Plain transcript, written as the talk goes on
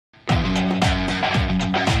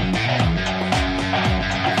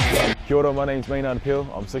Kia ora, my name's Maynard Peel.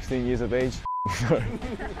 I'm 16 years of age.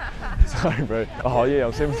 Sorry, bro. Oh yeah,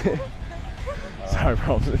 I'm 17. Sorry,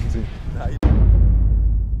 bro, I'm 17.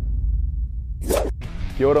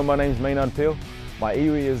 Kia ora, my name's Maynard Peel. My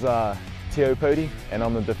iwi is Te Pody, and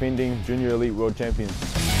I'm the defending Junior Elite World Champion.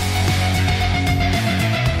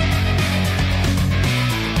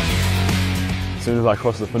 As soon as I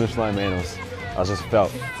crossed the finish line, man, I just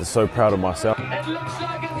felt just so proud of myself.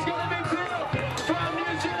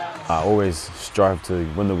 I always strive to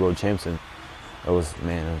win the world champs, and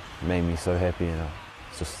it made me so happy, and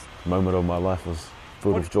it's just the moment of my life was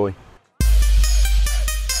filled with joy.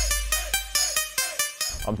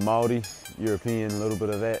 I'm Māori, European, a little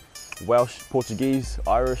bit of that. Welsh, Portuguese,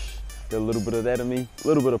 Irish, got a little bit of that in me. A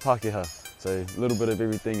little bit of Pākehā, so a little bit of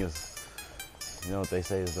everything is, you know what they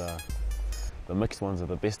say is the mixed ones are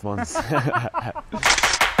the best ones.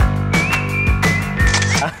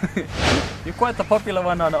 You're quite the popular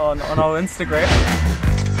one on our Instagram.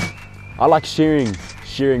 I like sharing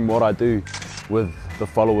what I do with the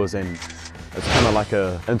followers, and it's kind of like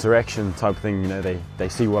a interaction type thing. You know, they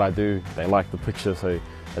see what I do, they like the picture, so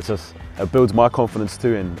it builds my confidence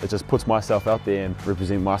too, and it just puts myself out there and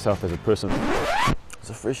represent myself as a person.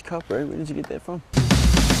 It's a fresh cup, bro. Where did you get that from?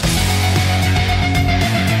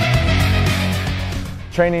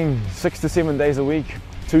 Training 6 to 7 days a week,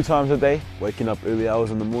 2 times a day. Waking up early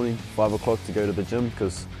hours in the morning, 5 o'clock to go to the gym,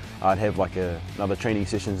 because I'd have like another training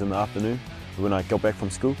sessions in the afternoon when I got back from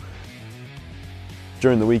school.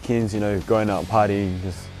 During the weekends, you know, going out partying,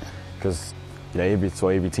 because you know,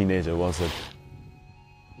 every teenager wants it.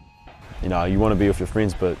 You know, you want to be with your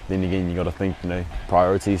friends, but then again, you got to think, you know,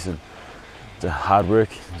 priorities and the hard work.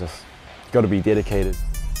 Just got to be dedicated.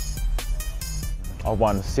 I've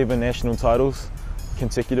won 7 national titles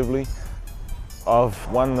consecutively.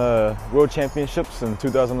 I've won the World Championships in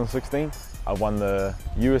 2016. I won the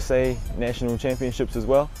USA National Championships as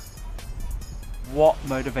well. What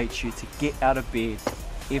motivates you to get out of bed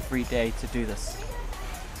every day to do this?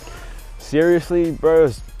 Seriously, bro,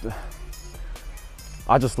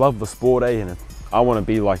 I just love the sport, and I want to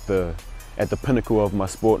be like at the pinnacle of my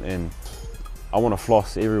sport, and I want to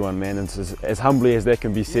floss everyone, man. And as humbly as that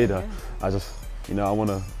can be said, I just, you know, I want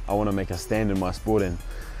to make a stand in my sport, and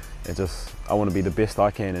I want to be the best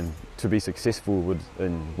I can, and to be successful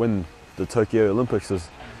and win the Tokyo Olympics is,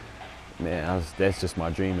 man, that's just my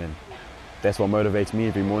dream, and that's what motivates me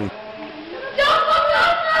every morning.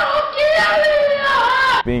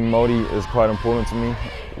 Being Māori is quite important to me.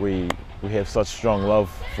 We have such strong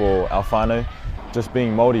love for our whānau. Just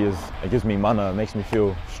being Māori it gives me mana, it makes me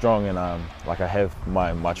feel strong, and like I have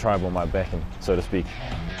my tribe on my back, and so to speak.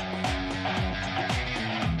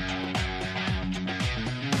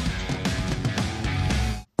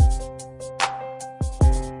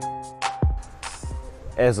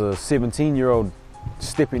 As a 17-year-old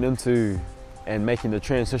stepping into and making the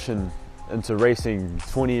transition into racing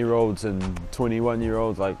 20-year-olds and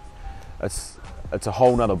 21-year-olds, like it's a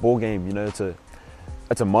whole nother ball game, you know.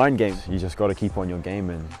 It's a mind game. You just got to keep on your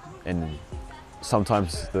game, and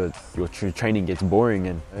sometimes your training gets boring,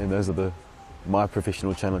 and those are my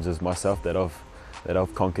professional challenges myself that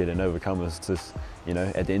I've conquered and overcome. Is just, you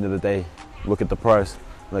know, at the end of the day, look at the prize,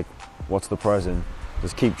 like what's the prize, and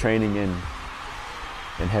just keep training and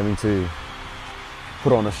having to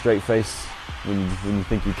put on a straight face when you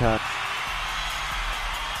think you can't.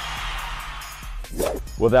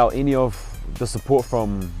 Without any of the support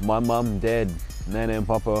from my mum, dad, nana and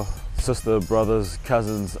papa, sister, brothers,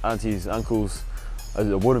 cousins, aunties, uncles,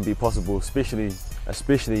 it wouldn't be possible, especially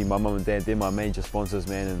my mum and dad. They're my major sponsors,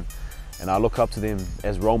 man, and I look up to them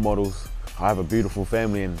as role models. I have a beautiful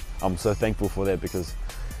family, and I'm so thankful for that, because,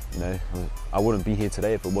 you know, I wouldn't be here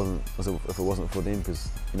today if it wasn't for them, because,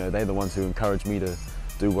 you know, they're the ones who encourage me to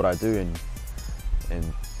do what I do, and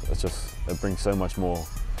it brings so much more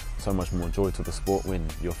joy to the sport when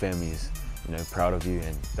your family is, you know, proud of you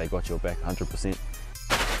and they got your back 100%.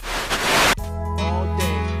 All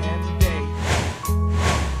day and day.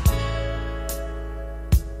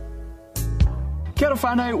 Kia ora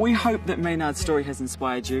whānau, we hope that Maynard's story has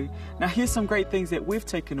inspired you. Now here's some great things that we've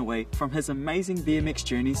taken away from his amazing BMX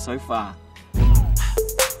journey so far.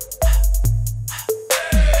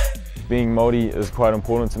 Being Māori is quite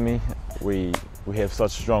important to me. We have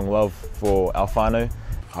such strong love for our whānau.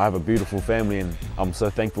 I have a beautiful family, and I'm so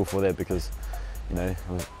thankful for that, because, you know,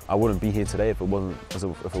 I wouldn't be here today if it wasn't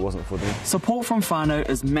for them. Support from whānau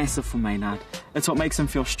is massive for Maynard. It's what makes him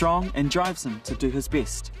feel strong and drives him to do his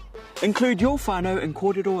best. Include your whānau and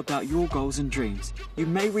kōrero about your goals and dreams. You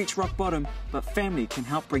may reach rock bottom, but family can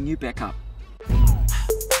help bring you back up.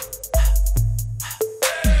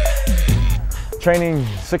 Training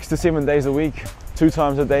 6 to 7 days a week, 2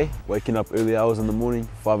 times a day. Waking up early hours in the morning,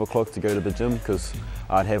 5 o'clock to go to the gym because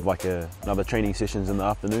I'd have like another training sessions in the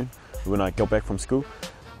afternoon when I got back from school.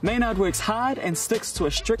 Maynard works hard and sticks to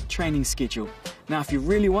a strict training schedule. Now if you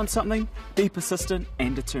really want something, be persistent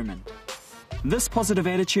and determined. This positive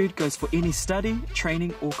attitude goes for any study,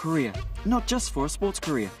 training or career, not just for a sports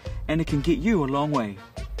career, and it can get you a long way.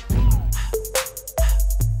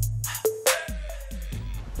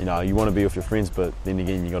 You know, you want to be with your friends, but then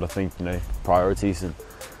again you got to think, you know, priorities and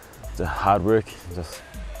the hard work, just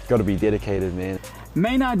got to be dedicated, man.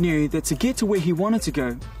 Maynard knew that to get to where he wanted to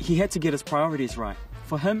go, he had to get his priorities right.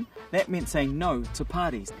 For him, that meant saying no to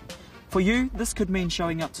parties. For you, this could mean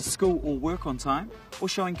showing up to school or work on time, or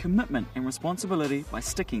showing commitment and responsibility by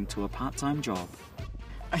sticking to a part-time job.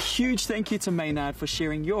 A huge thank you to Maynard for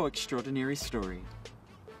sharing your extraordinary story.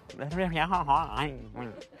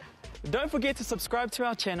 Don't forget to subscribe to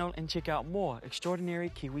our channel and check out more extraordinary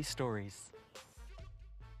Kiwi stories.